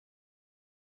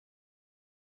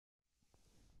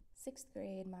6th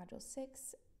grade, Module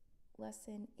 6,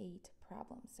 Lesson 8,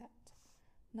 Problem Set.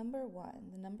 Number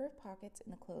 1, the number of pockets in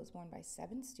the clothes worn by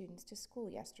 7 students to school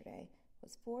yesterday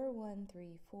was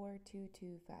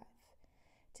 4134225.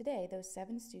 Today, those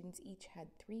 7 students each had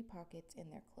 3 pockets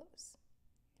in their clothes.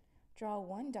 Draw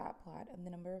one dot plot of the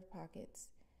number of pockets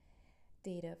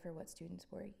data for what students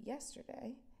wore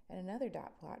yesterday and another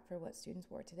dot plot for what students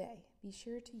wore today. Be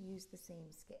sure to use the same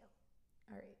scale.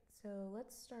 All right, so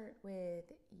let's start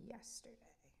with yesterday.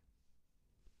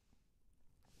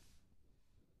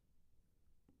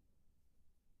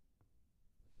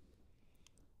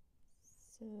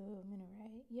 So I'm going to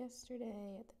write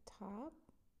yesterday at the top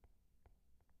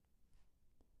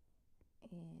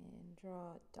and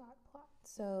draw a dot plot.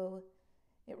 So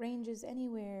it ranges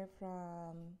anywhere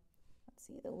from, let's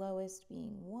see, the lowest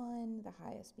being 1, the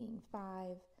highest being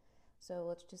 5. So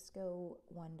let's just go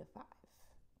 1 to 5.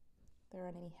 There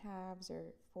aren't any halves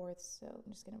or fourths, so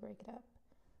I'm just going to break it up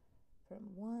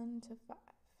from 1 to 5.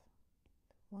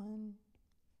 1,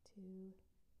 2.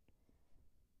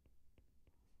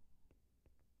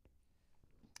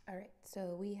 All right,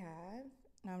 so we have,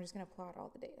 now I'm just going to plot all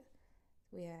the data.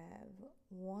 So we have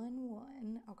 1,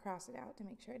 1. I'll cross it out to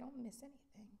make sure I don't miss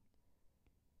anything.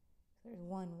 So there's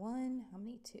 1, 1. How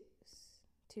many 2s?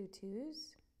 2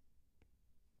 2s.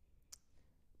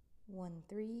 1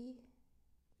 3.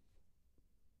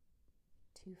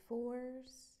 2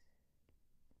 4s,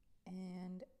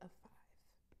 and a 5.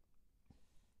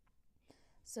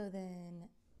 So then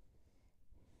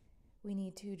we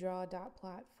need to draw a dot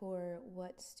plot for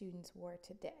what students wore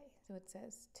today. So it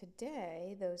says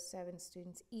today those 7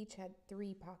 students each had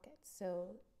 3 pockets.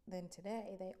 So then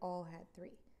today they all had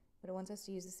 3. But it wants us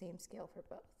to use the same scale for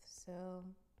both. So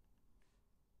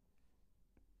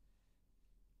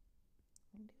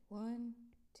I'm going to do 1,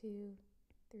 2,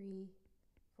 3,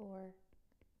 4,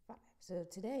 5. So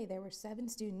today there were 7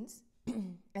 students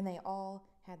and they all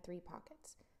had 3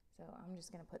 pockets. So I'm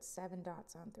just going to put 7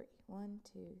 dots on 3. 1,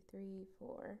 2, 3,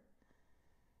 4,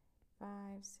 5,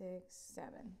 6,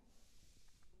 7.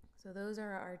 So those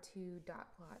are our 2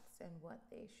 dot plots and what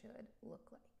they should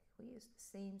look like. We use the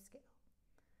same scale.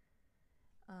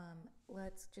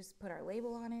 Let's just put our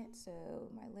label on it.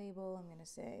 So my label, I'm going to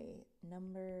say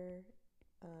number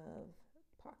of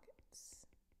pockets.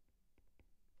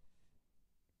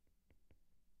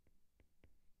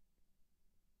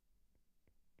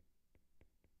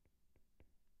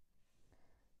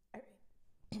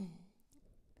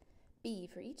 B,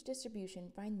 for each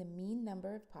distribution, find the mean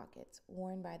number of pockets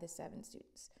worn by the 7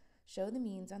 students. Show the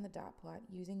means on the dot plot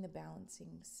using the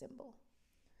balancing symbol.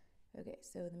 Okay,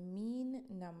 so the mean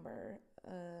number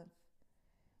of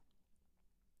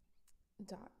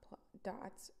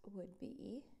dots would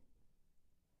be,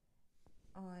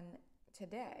 on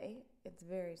today, it's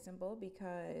very simple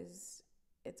because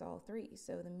it's all 3.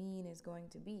 So the mean is going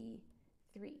to be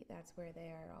 3. That's where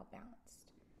they are all balanced.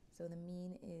 So the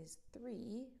mean is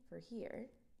 3 for here,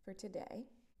 for today.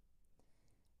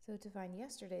 So to find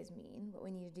yesterday's mean, what we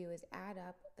need to do is add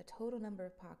up the total number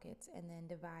of pockets and then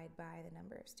divide by the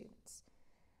number of students.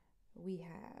 We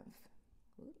have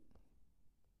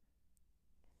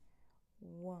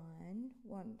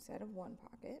one set of 1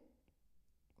 pocket,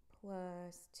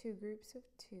 plus 2 groups of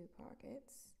 2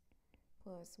 pockets,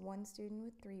 plus 1 student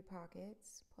with 3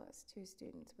 pockets, plus 2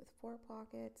 students with 4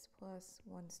 pockets, plus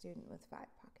 1 student with 5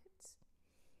 pockets.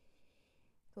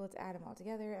 So let's add them all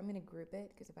together. I'm going to group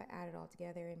it because if I add it all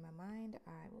together in my mind,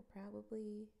 I will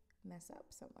probably mess up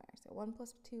somewhere. So 1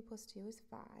 plus 2 plus 2 is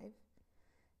 5.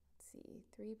 Let's see,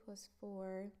 3 plus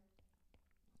 4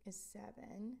 is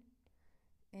 7.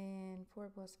 And 4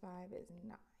 plus 5 is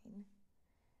 9.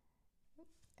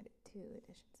 I did 2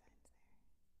 addition signs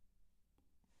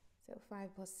there. So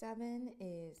 5 plus 7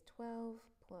 is 12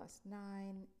 plus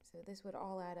 9. So this would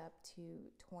all add up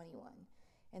to 21.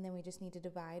 And then we just need to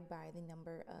divide by the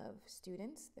number of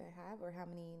students that I have, or how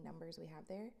many numbers we have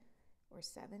there, or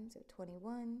 7. So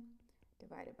 21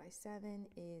 divided by 7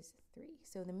 is 3.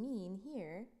 So the mean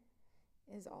here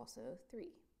is also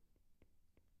 3.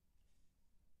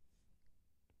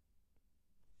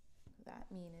 That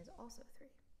mean is also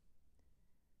 3.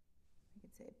 I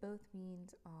could say both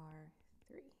means are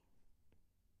 3.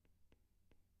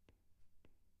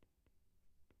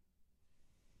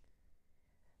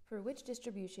 For which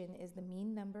distribution is the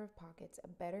mean number of pockets a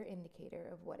better indicator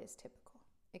of what is typical?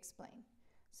 Explain.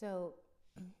 So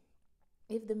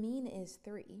if the mean is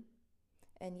 3,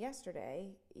 and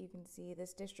yesterday you can see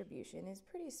this distribution is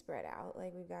pretty spread out.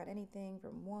 Like we've got anything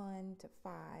from 1 to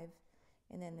 5,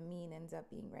 and then the mean ends up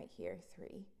being right here,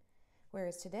 3.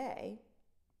 Whereas today,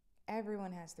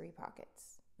 everyone has 3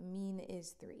 pockets. The mean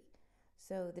is 3.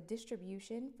 So the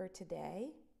distribution for today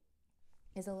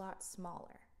is a lot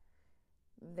smaller.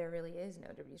 There really is no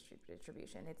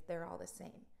distribution. They're all the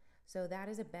same. So that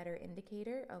is a better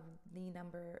indicator of the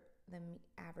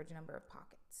average number of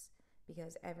pockets,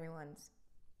 because everyone's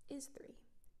is 3.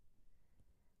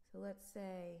 So let's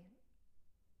say,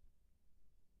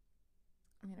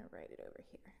 I'm going to write it over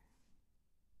here.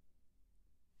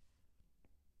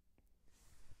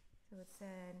 So it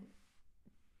said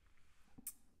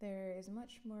there is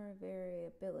much more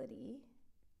variability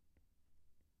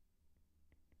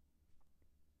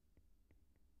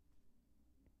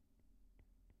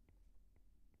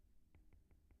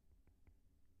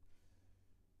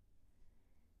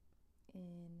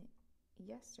in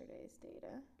yesterday's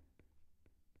data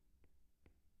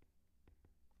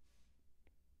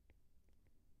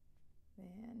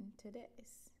than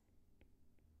today's.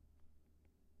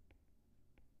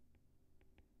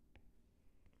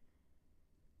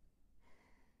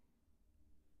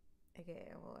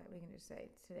 Okay, well, we can just say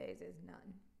today's is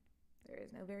none. There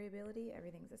is no variability,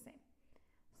 everything's the same.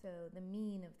 So the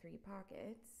mean of 3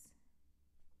 pockets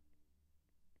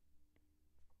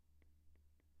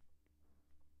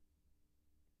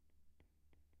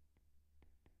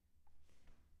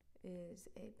is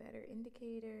a better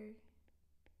indicator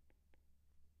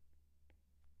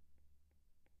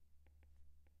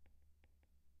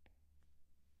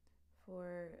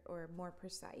for, or more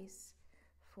precise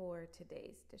for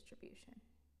today's distribution.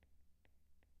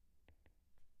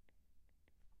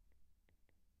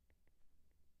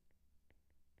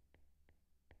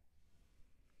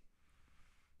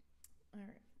 All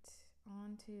right,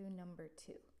 on to number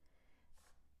 2.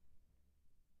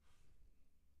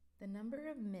 The number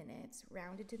of minutes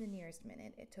rounded to the nearest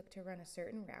minute it took to run a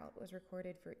certain route was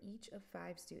recorded for each of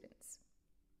 5 students.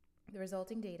 The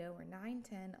resulting data were 9,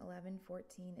 10, 11,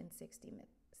 14, and 16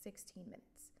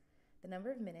 minutes. The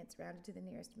number of minutes rounded to the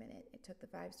nearest minute it took the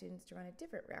 5 students to run a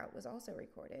different route was also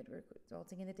recorded,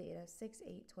 resulting in the data 6,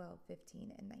 8, 12,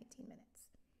 15, and 19 minutes.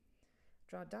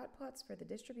 Draw dot plots for the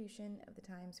distribution of the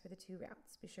times for the 2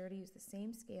 routes. Be sure to use the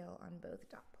same scale on both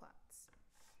dot plots.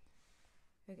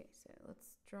 Okay, so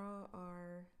let's draw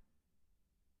our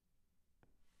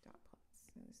dot plots.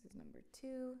 So this is number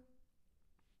 2.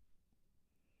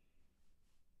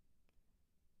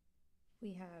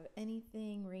 We have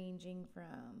anything ranging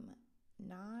from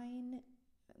 9,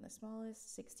 the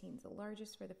smallest, 16 is the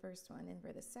largest for the first one, and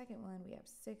for the second one, we have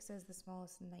 6 as the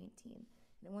smallest, 19. And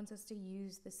it wants us to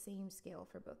use the same scale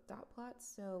for both dot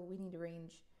plots, so we need to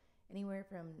range anywhere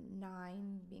from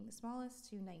 9 being the smallest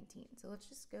to 19. So let's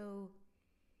just go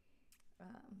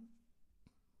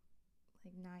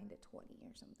like 9 to 20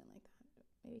 or something like that.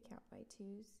 Maybe count by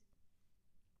 2s.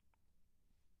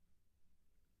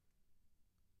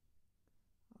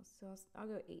 So I'll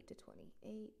go 8 to 20.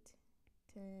 8,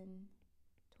 10,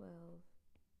 12,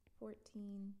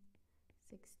 14,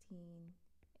 16,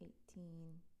 18,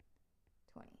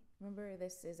 20. Remember,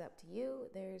 this is up to you.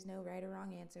 There's no right or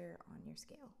wrong answer on your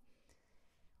scale.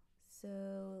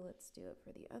 So let's do it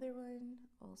for the other one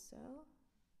also.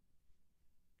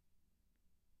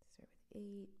 Start with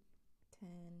 8, 10,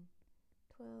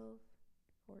 12,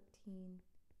 14,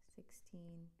 16,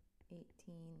 18,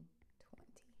 20.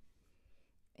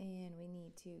 And we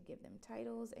need to give them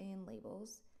titles and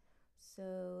labels.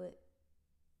 So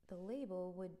the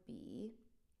label would be,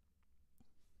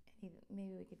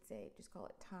 maybe we could say, just call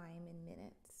it time in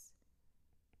minutes.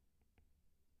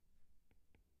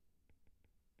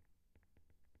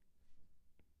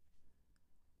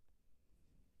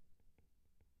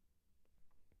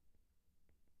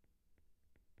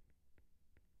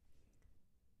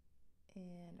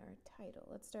 And our title,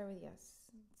 let's start with yes.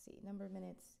 Let's see, number of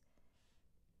minutes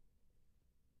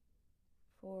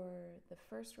for the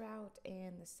first route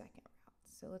and the second route.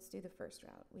 So let's do the first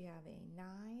route. We have a 9.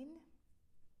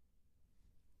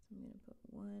 So I'm going to put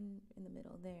 1 in the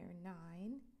middle there, 9.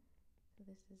 So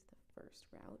this is the first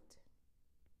route.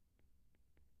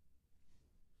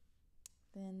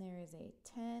 Then there is a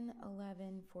 10,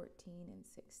 11, 14, and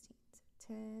 16. So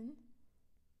 10,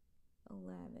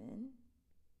 11,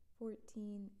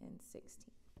 14, and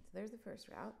 16. So there's the first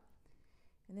route.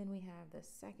 And then we have the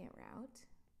second route.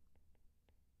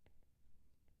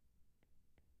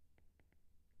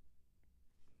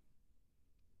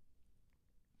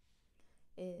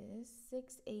 Is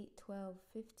 6, 8, 12,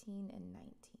 15, and 19.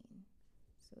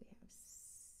 So we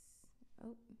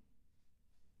have,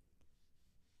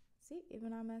 see,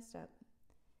 even I messed up.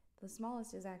 The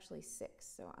smallest is actually 6,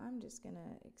 so I'm just going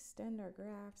to extend our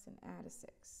graphs and add a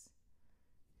 6.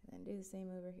 And then do the same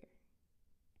over here.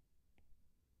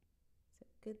 It's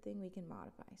a good thing we can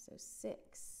modify. So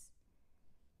 6.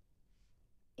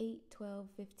 8, 12,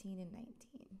 15, and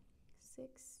 19.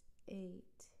 6, 8,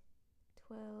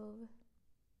 12,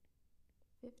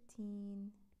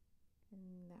 15,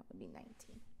 and that would be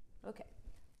 19. Okay,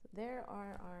 so there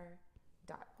are our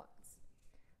dot plots.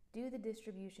 Do the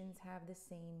distributions have the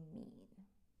same mean?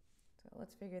 So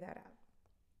let's figure that out.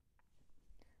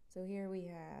 So here we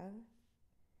have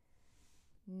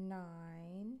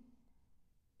 9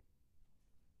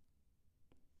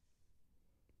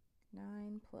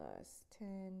 plus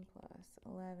 10 plus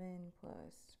 11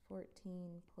 plus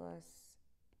 14 plus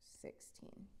 16.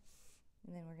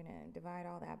 And then we're going to divide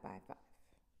all that by 5.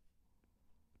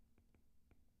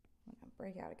 I'm going to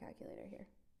break out a calculator here.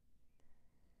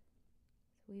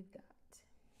 So we've got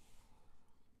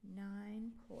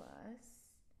 9 plus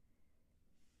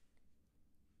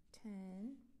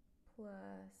 10 plus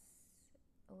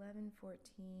 11,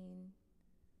 14,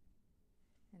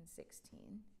 and 16.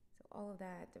 So all of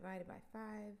that divided by 5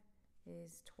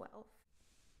 is 12.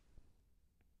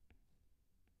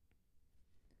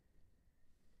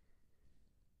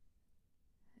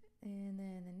 And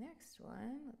then the next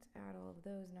one, let's add all of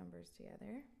those numbers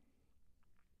together.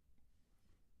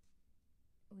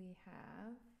 We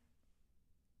have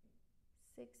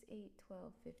 6, 8,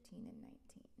 12, 15, and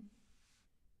 19.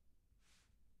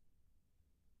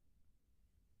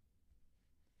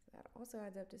 So that also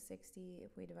adds up to 60.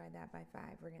 If we divide that by 5,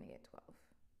 we're going to get 12.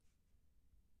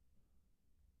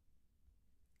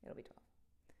 It'll be 12.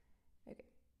 Okay.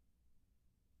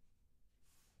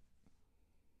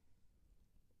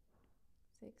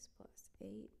 Six plus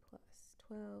 8 plus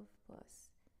 12 plus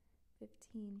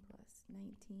 15 plus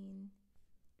 19.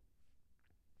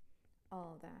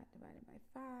 All of that divided by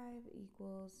 5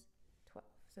 equals 12.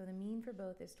 So the mean for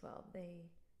both is 12. They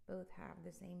both have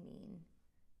the same mean,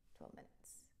 12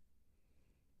 minutes.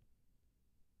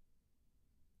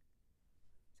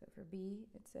 So for B,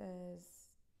 it says,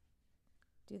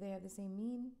 do they have the same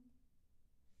mean?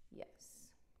 Yes.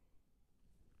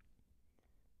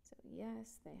 So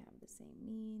yes, they have the same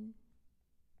mean.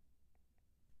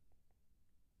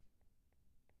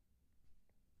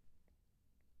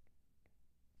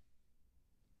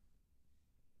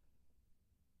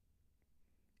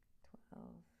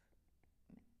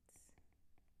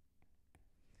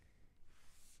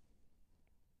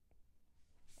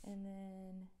 And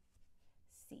then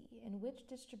C, in which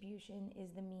distribution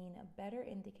is the mean a better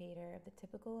indicator of the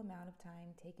typical amount of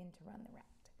time taken to run the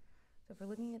route? So if we're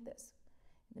looking at this,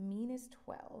 the mean is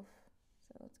 12.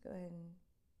 So let's go ahead and,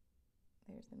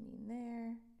 there's the mean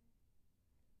there.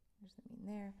 There's the mean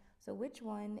there. So which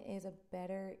one is a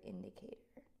better indicator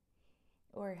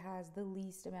or has the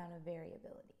least amount of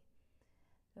variability?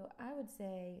 So I would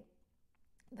say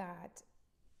that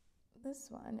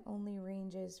this one only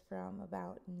ranges from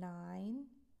about 9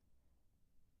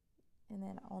 and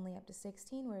then only up to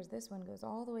 16, whereas this one goes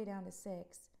all the way down to 6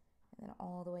 and then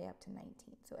all the way up to 19.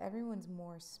 So everyone's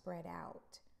more spread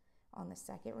out on the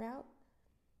second route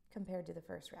compared to the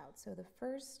first route. So the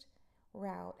first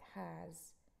route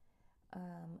has,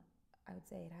 I would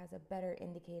say it has a better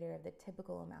indicator of the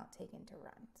typical amount taken to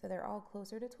run. So they're all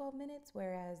closer to 12 minutes,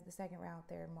 whereas the second route,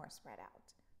 they're more spread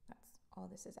out. That's all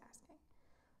this is asking.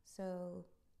 So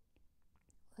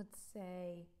let's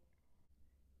say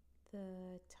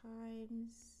the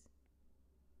times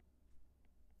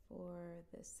for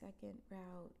the second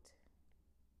route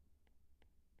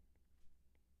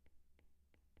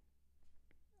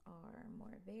are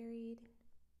more varied.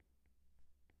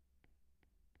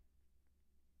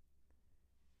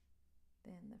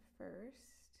 Than the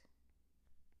first.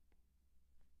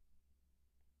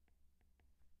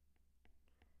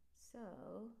 So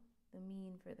the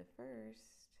mean for the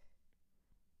first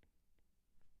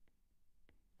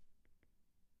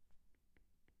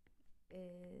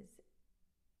is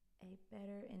a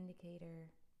better indicator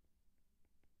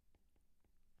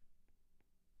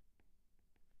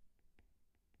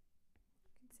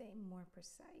you could say more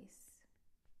precise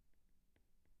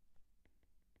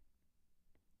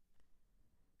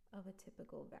of a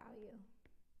typical value.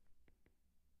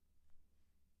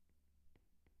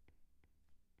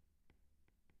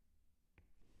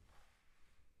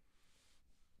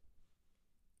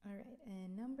 All right,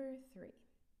 and number 3.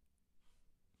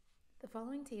 The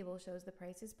following table shows the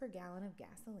prices per gallon of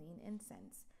gasoline in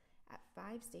cents at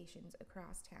 5 stations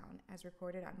across town as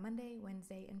recorded on Monday,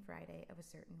 Wednesday, and Friday of a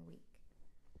certain week.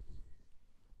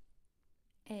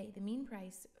 A, the mean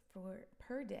price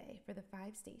per day for the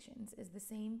 5 stations is the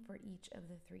same for each of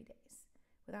the 3 days.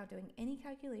 Without doing any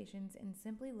calculations and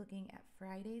simply looking at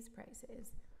Friday's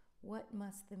prices, what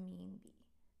must the mean be?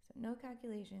 So no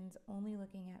calculations, only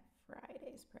looking at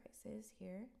Friday's prices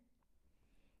here.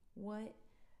 What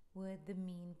would the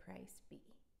mean price be?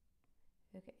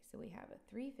 Okay, so we have a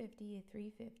 350, a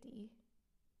 350,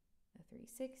 a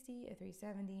 360, a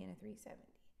 370, and a 370.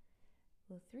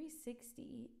 Well,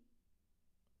 360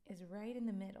 is right in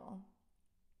the middle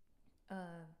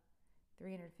of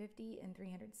 350 and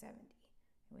 370.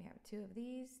 And we have two of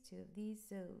these,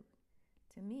 so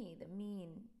to me, the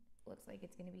mean looks like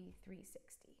it's going to be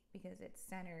 360 because it's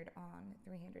centered on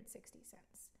 360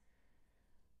 cents.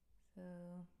 So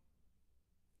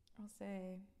I'll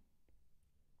say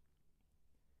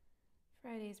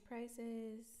Friday's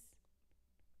prices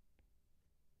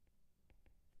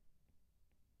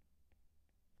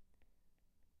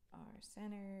are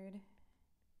centered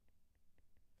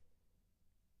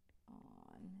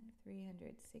on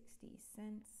 360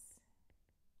 cents.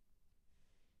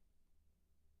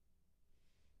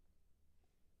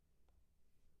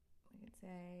 We could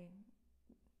say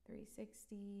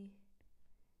 360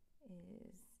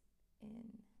 is in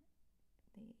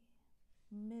the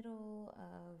middle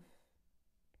of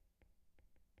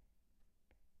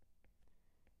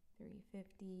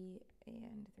 350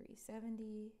 and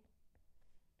 370.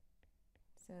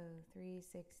 So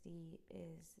 360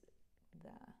 is the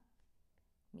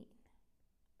mean.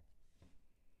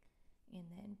 And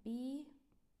then B,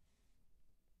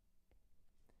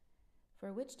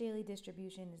 for which daily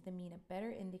distribution is the mean a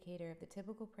better indicator of the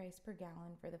typical price per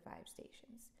gallon for the 5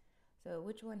 stations? So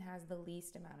which one has the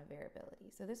least amount of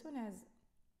variability? So this one has,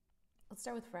 let's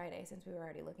start with Friday since we were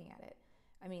already looking at it.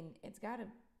 I mean, it's got a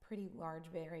pretty large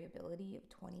variability of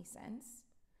 20 cents,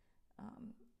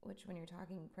 which when you're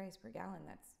talking price per gallon,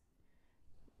 that's,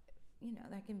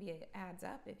 that can be, adds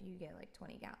up if you get like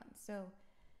 20 gallons. So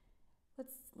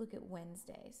let's look at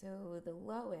Wednesday. So the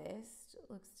lowest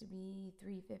looks to be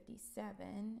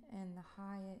 357 and the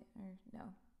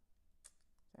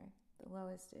the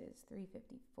lowest is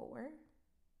 354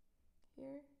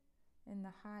 here and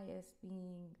the highest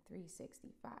being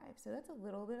 365. So that's a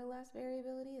little bit of less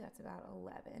variability. That's about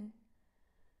 11.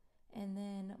 And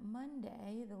then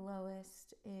Monday, the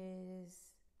lowest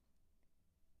is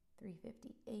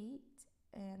 358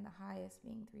 and the highest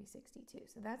being 362.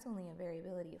 So that's only a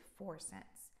variability of 4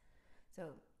 cents.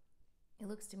 So it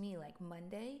looks to me like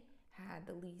Monday had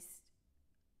the least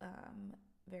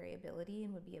variability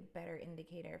and would be a better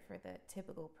indicator for the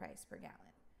typical price per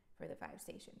gallon for the 5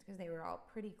 stations because they were all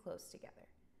pretty close together.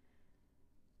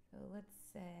 So let's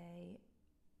say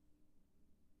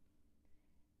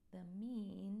the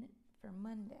mean for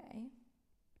Monday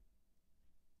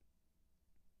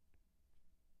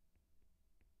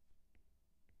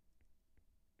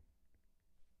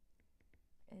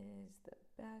is the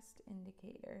best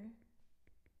indicator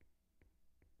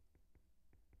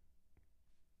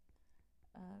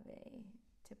of a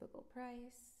typical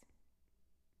price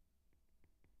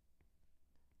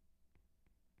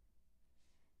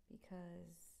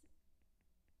because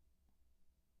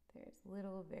there's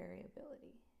little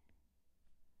variability.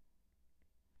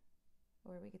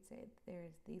 Or we could say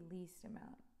there's the least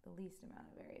amount of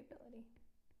variability.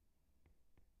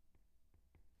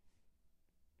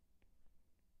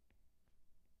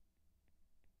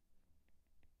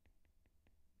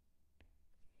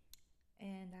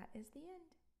 And that is the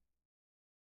end.